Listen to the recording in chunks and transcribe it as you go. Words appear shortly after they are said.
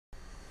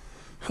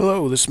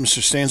Hello, this is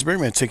Mr. Stansbury. I'm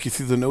going to take you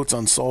through the notes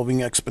on solving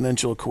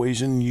exponential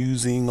equation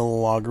using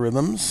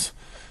logarithms.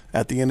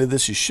 At the end of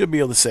this, you should be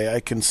able to say,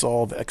 I can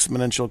solve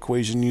exponential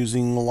equation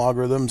using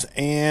logarithms,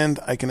 and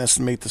I can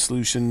estimate the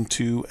solution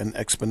to an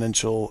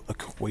exponential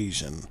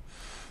equation.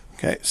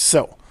 Okay,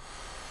 so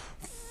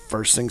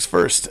first things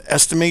first,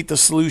 estimate the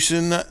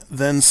solution,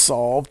 then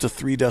solve to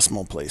 3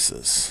 decimal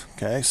places.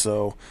 Okay,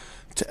 so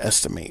to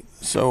estimate.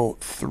 So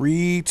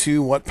 3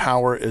 to what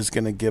power is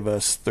going to give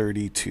us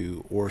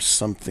 32 or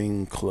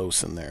something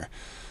close in there?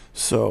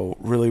 So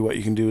really what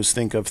you can do is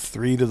think of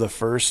 3 to the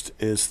first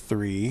is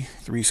 3.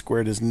 3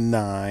 squared is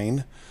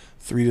 9.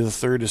 3 to the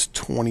third is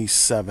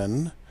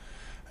 27.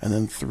 And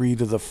then 3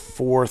 to the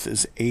fourth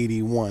is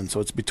 81. So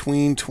it's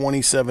between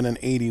 27 and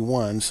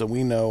 81. So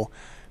we know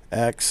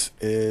x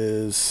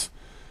is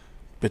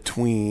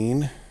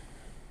between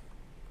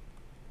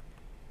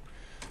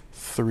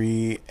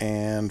 3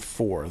 and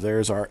 4.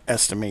 There's our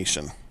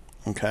estimation.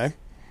 Okay.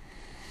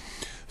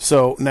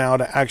 So now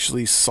to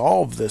actually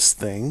solve this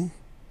thing,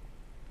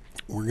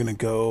 we're going to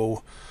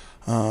go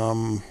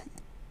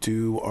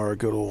do our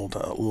good old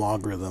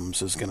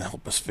logarithms is going to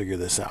help us figure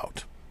this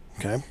out.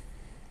 Okay.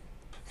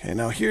 Okay.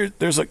 Now here,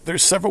 there's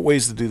several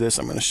ways to do this.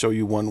 I'm going to show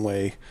you one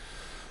way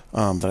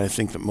that I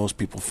think that most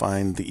people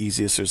find the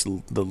easiest. There's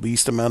the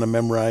least amount of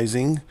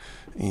memorizing,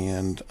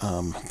 and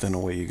then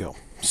away you go.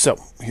 So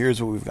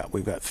here's what we've got.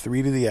 We've got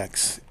 3 to the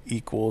x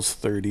equals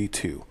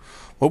 32.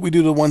 What we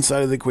do to one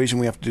side of the equation,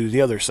 we have to do to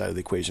the other side of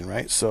the equation,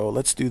 right? So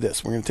let's do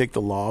this. We're going to take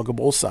the log of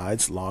both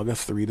sides. Log of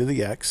 3 to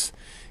the x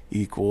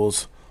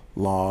equals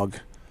log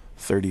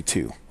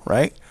 32,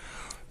 right?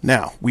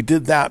 Now, we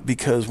did that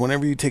because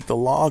whenever you take the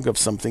log of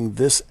something,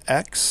 this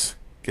x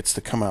gets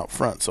to come out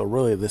front. So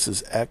really, this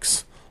is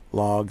x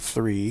log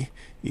 3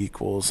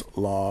 equals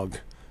log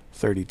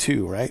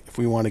 32, right? If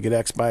we want to get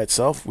x by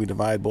itself, we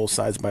divide both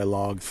sides by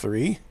log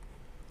 3.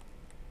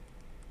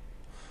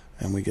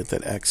 And we get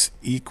that x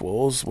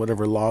equals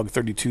whatever log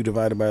 32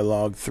 divided by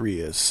log 3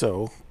 is.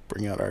 So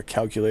bring out our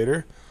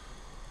calculator.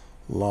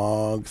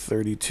 Log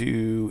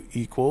 32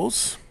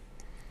 equals,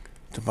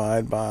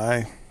 divide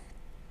by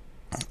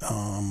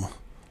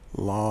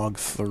log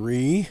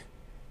 3.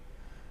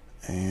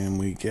 And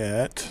we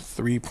get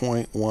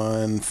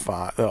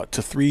 3.15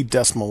 to 3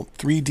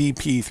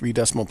 dp, 3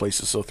 decimal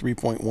places. So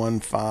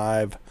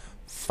 3.155.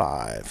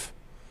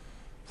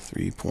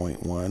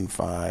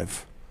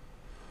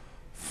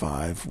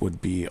 3.155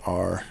 would be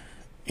our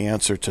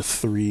answer to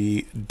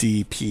 3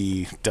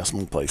 dp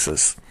decimal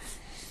places.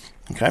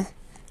 Okay,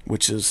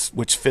 which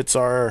fits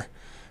our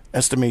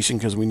estimation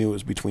because we knew it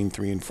was between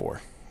 3 and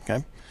 4.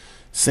 Okay.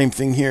 Same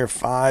thing here.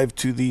 5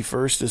 to the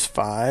first is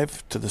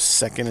 5. To the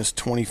second is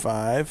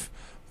 25.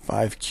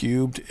 5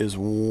 cubed is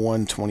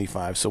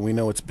 125. So we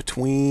know it's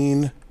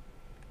between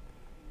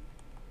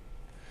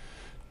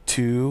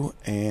 2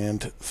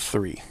 and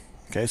 3.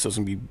 Okay, so it's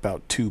going to be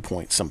about 2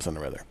 point something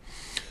or other.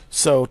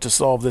 So to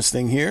solve this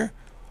thing here,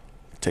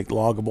 take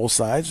log of both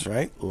sides,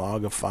 right?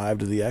 Log of 5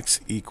 to the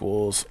x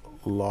equals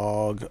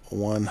log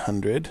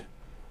 100.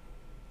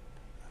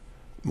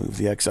 Move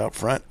the x out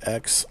front.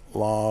 X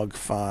log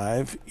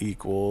 5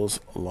 equals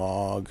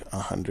log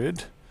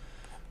 100.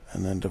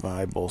 And then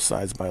divide both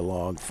sides by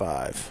log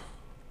 5.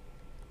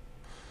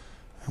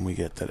 And we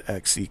get that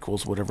x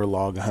equals whatever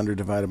log 100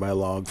 divided by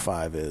log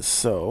 5 is.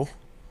 So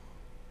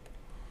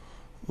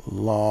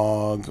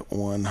log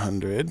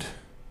 100,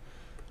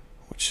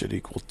 which should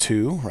equal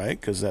 2, right?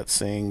 Because that's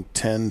saying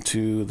 10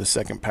 to the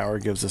second power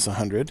gives us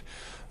 100.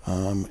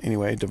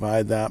 Anyway,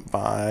 divide that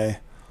by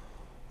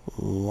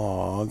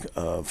log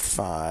of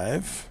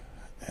 5,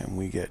 and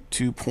we get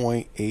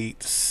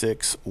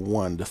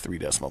 2.861 to 3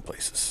 decimal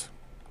places.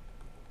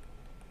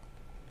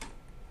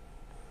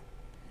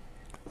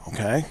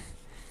 Okay,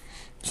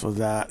 so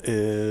that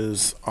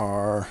is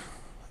our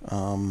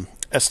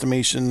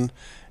estimation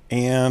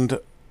and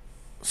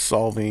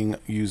solving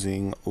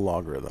using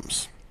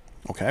logarithms.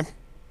 Okay.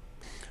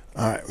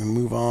 All right, we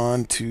move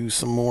on to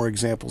some more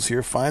examples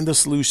here. Find the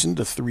solution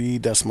to 3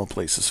 decimal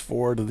places.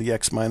 4 to the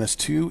x minus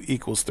 2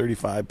 equals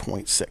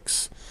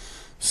 35.6.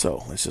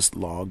 So let's just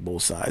log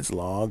both sides.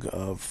 Log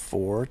of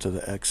 4 to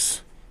the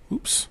x,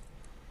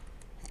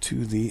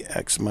 to the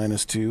x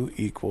minus 2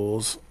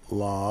 equals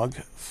log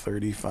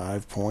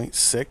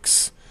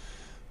 35.6.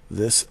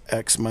 This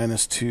x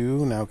minus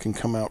 2 now can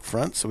come out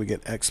front, so we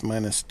get x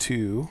minus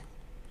 2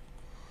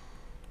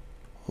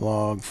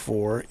 log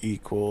 4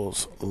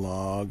 equals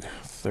log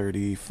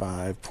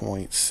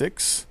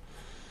 35.6.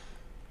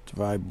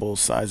 Divide both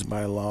sides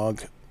by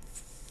log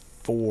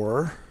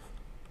 4.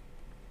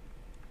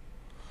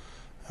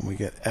 And we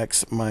get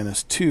x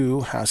minus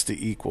 2 has to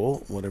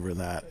equal whatever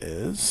that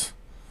is.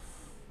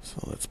 So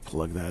let's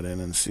plug that in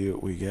and see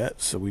what we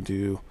get. So we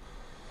do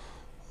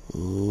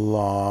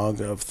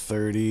log of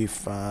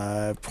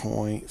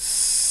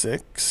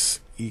 35.6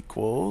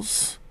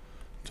 equals,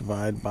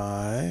 divide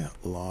by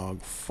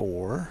log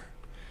 4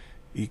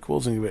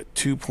 equals, and you get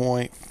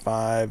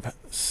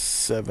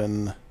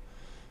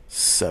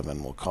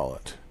 2.577, we'll call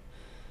it.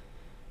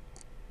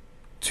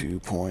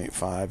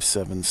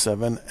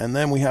 2.577, and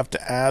then we have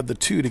to add the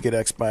 2 to get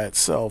x by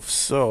itself,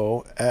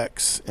 so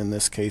x in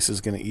this case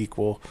is going to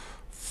equal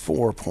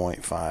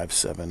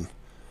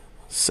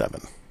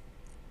 4.577.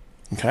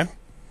 Okay?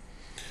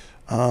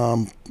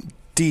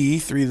 D,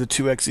 3 to the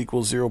 2x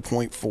equals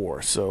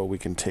 0.4, so we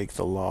can take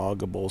the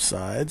log of both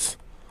sides.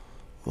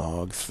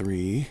 Log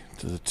 3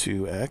 to the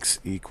 2x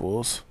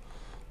equals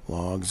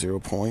log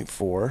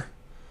 0.4.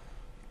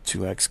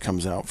 2x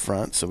comes out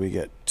front, so we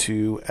get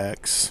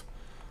 2x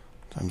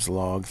times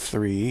log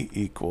 3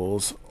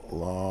 equals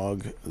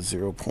log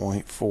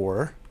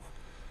 0.4.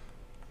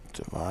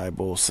 Divide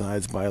both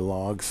sides by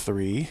log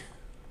 3.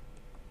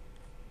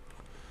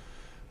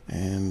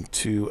 And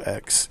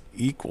 2x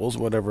equals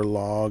whatever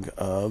log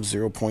of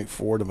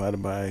 0.4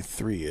 divided by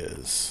 3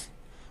 is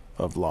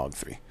of log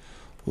 3.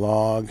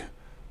 Log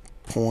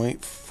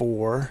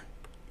 0.4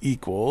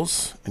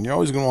 equals, and you're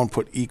always going to want to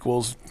put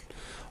equals.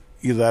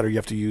 Either that or you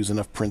have to use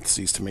enough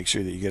parentheses to make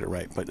sure that you get it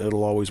right, but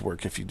it'll always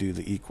work if you do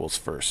the equals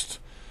first.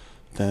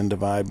 Then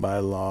divide by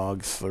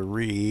log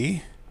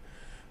 3,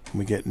 and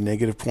we get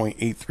negative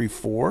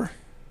 0.834.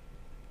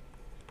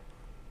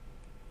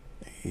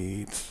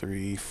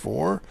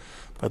 834.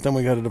 But then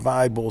we got to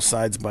divide both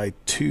sides by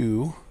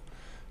 2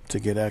 to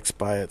get x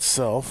by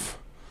itself.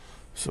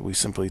 So we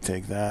simply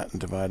take that and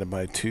divide it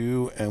by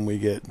 2, and we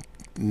get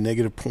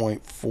negative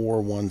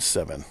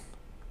 0.417.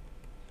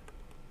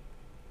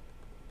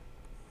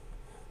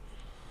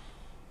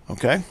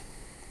 Okay?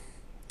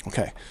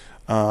 Okay.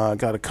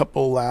 Got a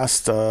couple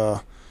last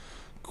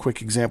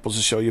quick examples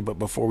to show you, but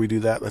before we do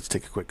that, let's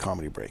take a quick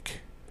comedy break.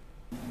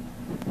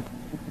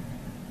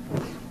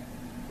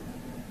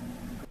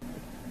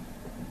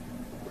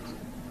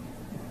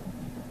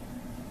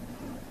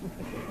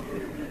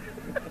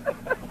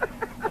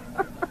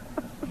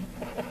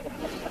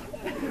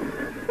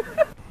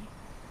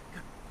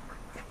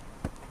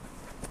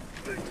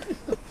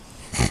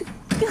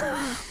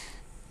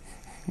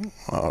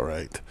 All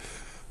right.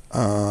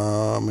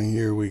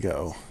 Here we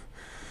go.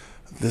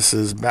 This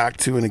is back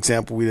to an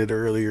example we did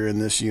earlier in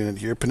this unit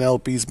here.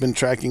 Penelope's been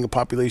tracking a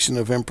population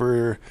of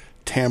Emperor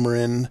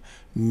Tamarin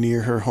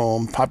near her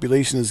home.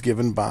 Population is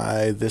given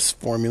by this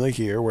formula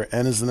here, where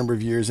n is the number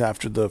of years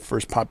after the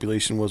first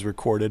population was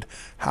recorded.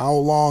 How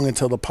long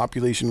until the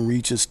population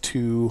reaches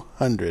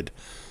 200?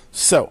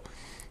 So,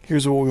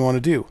 here's what we want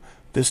to do.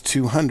 This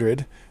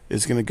 200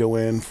 is going to go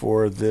in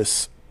for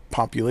this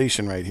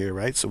population right here,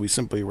 right? So we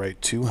simply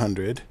write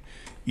 200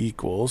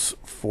 equals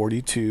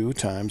 42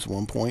 times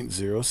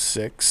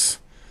 1.06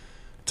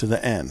 to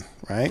the n,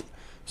 right?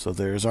 So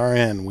there's our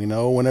n. We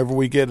know whenever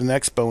we get an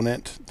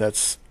exponent,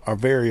 that's our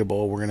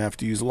variable, we're going to have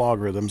to use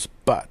logarithms.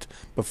 But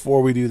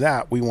before we do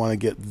that, we want to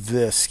get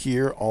this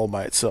here all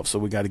by itself. So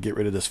we got to get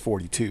rid of this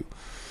 42.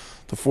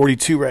 The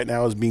 42 right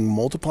now is being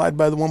multiplied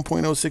by the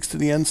 1.06 to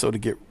the n. So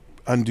to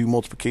undo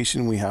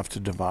multiplication, we have to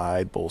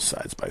divide both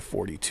sides by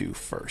 42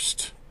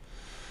 first.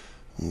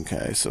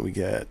 Okay, so we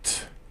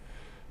get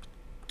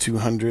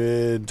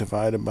 200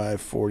 divided by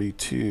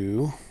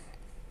 42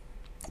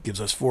 gives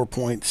us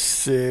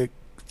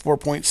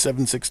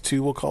 4.762,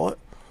 we'll call it,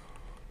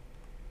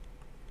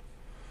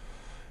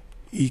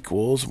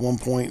 equals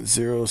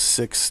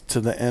 1.06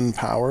 to the n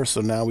power.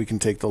 So now we can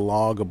take the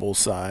log of both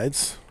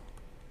sides.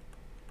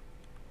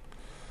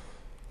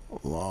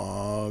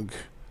 Log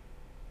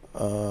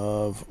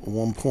of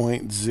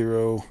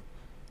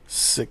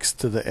 1.06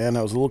 to the n.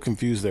 I was a little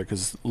confused there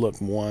because look,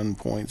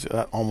 1.0,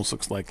 that almost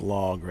looks like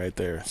log right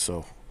there.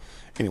 So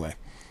anyway,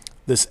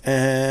 this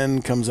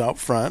n comes out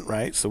front,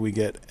 right? So we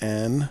get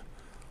n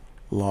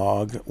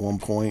log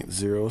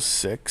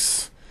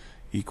 1.06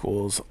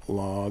 equals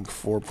log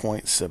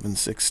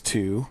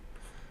 4.762,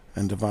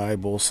 and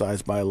divide both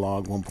sides by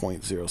log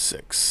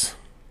 1.06.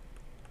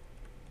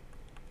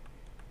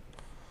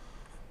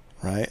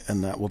 Right?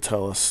 And that will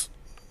tell us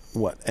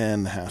what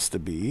n has to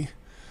be.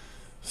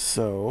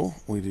 So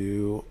we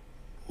do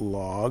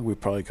log, we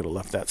probably could have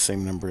left that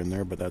same number in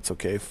there, but that's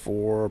okay.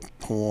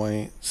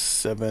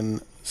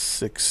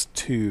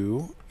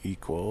 4.762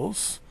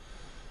 equals,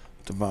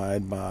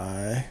 divide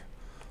by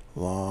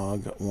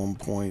log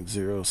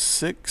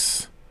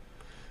 1.06,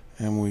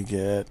 and we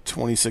get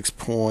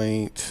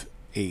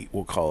 26.8,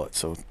 we'll call it.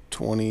 So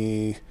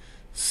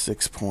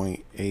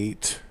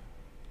 26.8,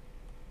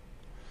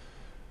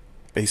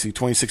 basically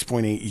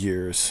 26.8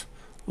 years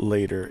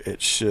later,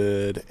 it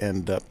should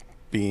end up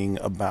being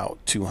about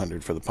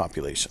 200 for the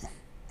population.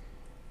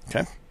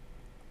 Okay?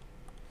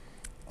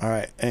 All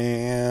right,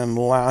 and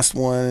the last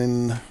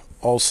one,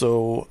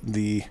 also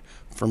the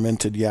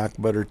fermented yak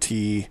butter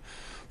tea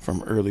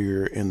from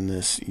earlier in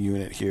this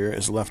unit here,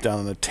 is left down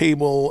on a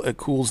table. It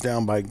cools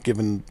down by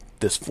given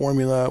this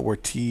formula where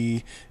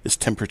T is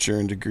temperature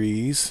in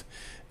degrees,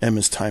 M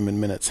is time in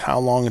minutes. How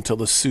long until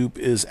the soup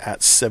is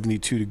at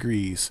 72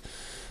 degrees?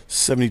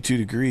 72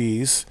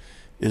 degrees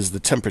is the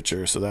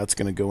temperature, so that's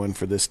going to go in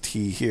for this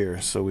T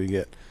here. So we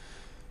get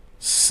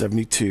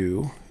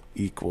 72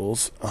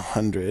 equals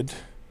 100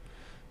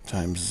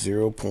 times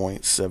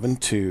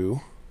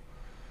 0.72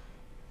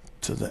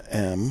 to the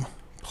M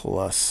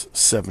plus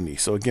 70.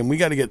 So again, we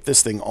got to get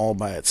this thing all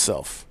by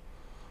itself.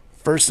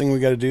 First thing we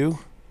got to do,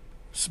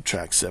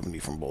 subtract 70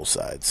 from both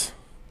sides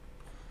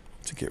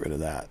to get rid of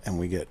that. And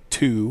we get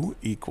 2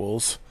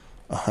 equals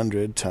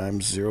 100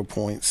 times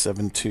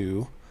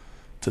 0.72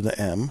 to the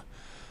m.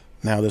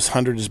 Now this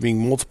 100 is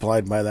being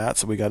multiplied by that,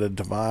 so we got to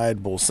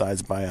divide both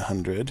sides by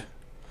 100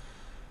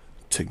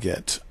 to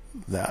get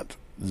that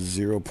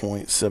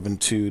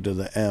 0.72 to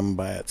the m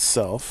by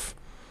itself.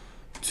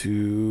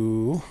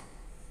 2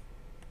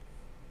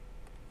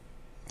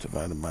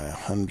 divided by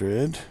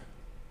 100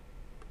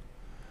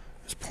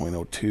 is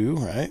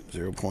 0.02, right?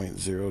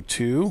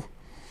 0.02.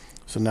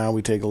 So now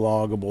we take a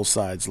log of both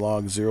sides.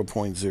 Log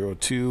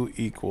 0.02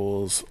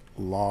 equals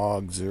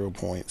log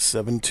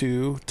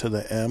 0.72 to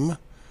the m.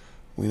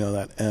 We know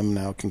that m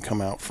now can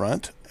come out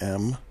front.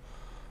 M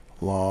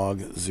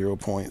log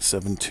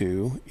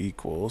 0.72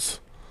 equals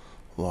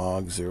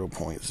log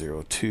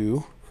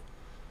 0.02.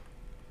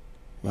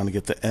 We're going to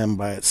get the m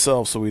by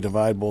itself, so we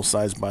divide both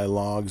sides by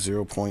log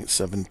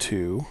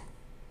 0.72.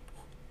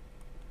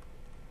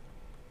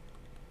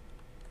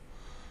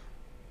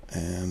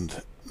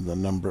 And the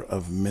number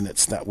of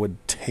minutes that would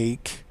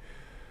take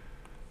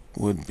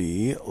would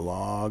be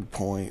log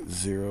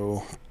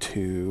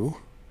 0.02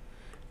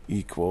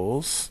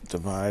 equals,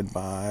 divide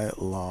by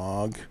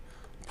log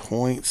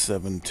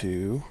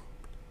 0.72,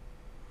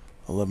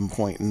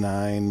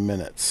 11.9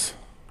 minutes.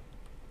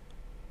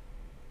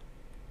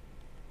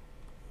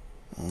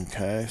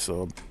 Okay,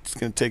 so it's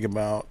going to take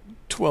about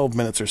 12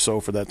 minutes or so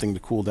for that thing to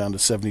cool down to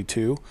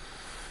 72.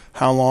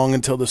 How long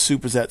until the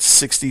soup is at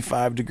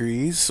 65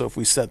 degrees? So if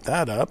we set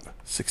that up,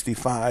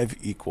 65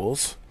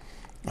 equals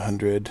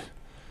 100,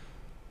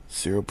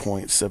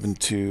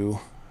 0.72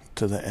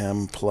 to the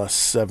m plus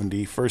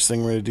 70. First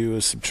thing we're going to do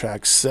is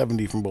subtract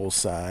 70 from both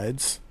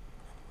sides.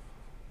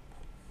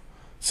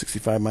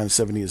 65 minus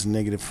 70 is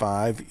negative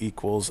 5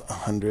 equals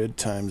 100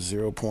 times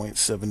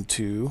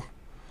 0.72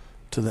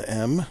 to the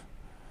m.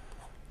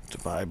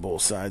 Divide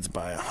both sides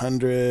by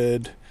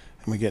 100, and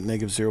we get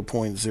negative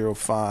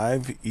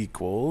 0.05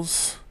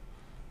 equals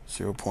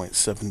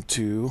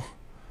 0.72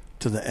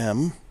 to the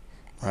m,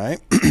 right?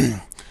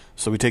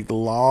 So we take the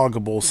log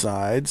of both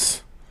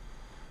sides.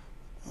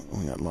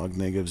 We got log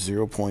negative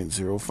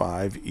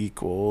 0.05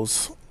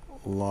 equals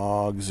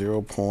log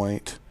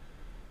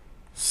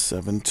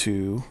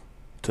 0.72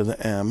 to the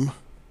m.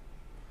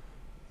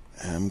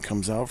 M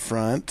comes out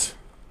front.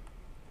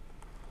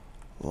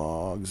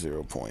 Log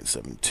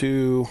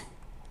 0.72,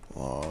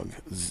 log,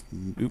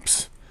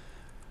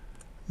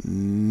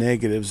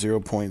 negative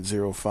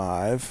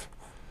 0.05.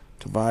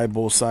 Divide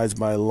both sides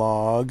by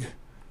log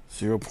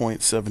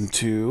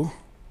 0.72,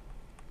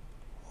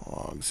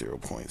 log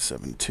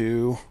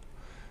 0.72,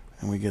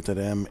 and we get that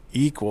m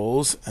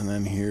equals, and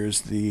then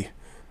here's the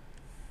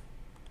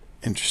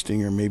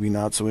interesting or maybe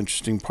not so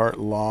interesting part,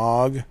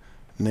 log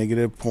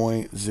negative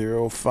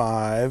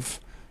 0.05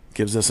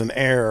 gives us an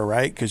error,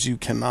 right? Because you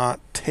cannot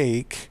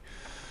take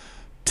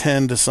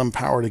 10 to some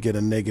power to get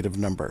a negative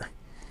number.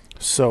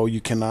 So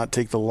you cannot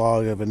take the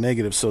log of a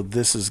negative. So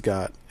this has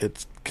got,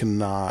 it can't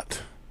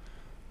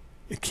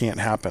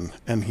happen.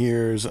 And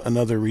here's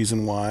another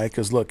reason why.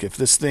 Because look, if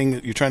this thing,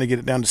 you're trying to get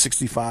it down to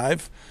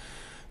 65,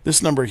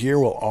 this number here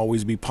will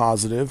always be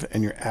positive,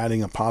 and you're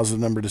adding a positive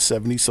number to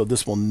 70. So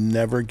this will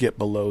never get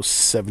below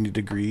 70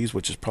 degrees,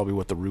 which is probably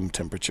what the room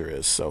temperature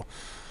is. So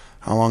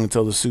how long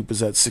until the soup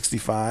is at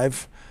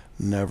 65?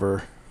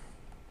 Never.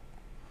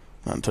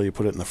 Not until you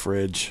put it in the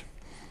fridge.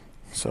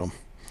 So,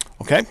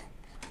 okay. All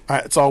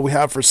right, that's all we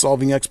have for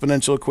solving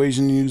exponential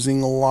equation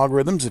using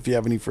logarithms. If you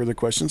have any further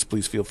questions,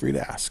 please feel free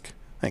to ask.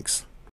 Thanks.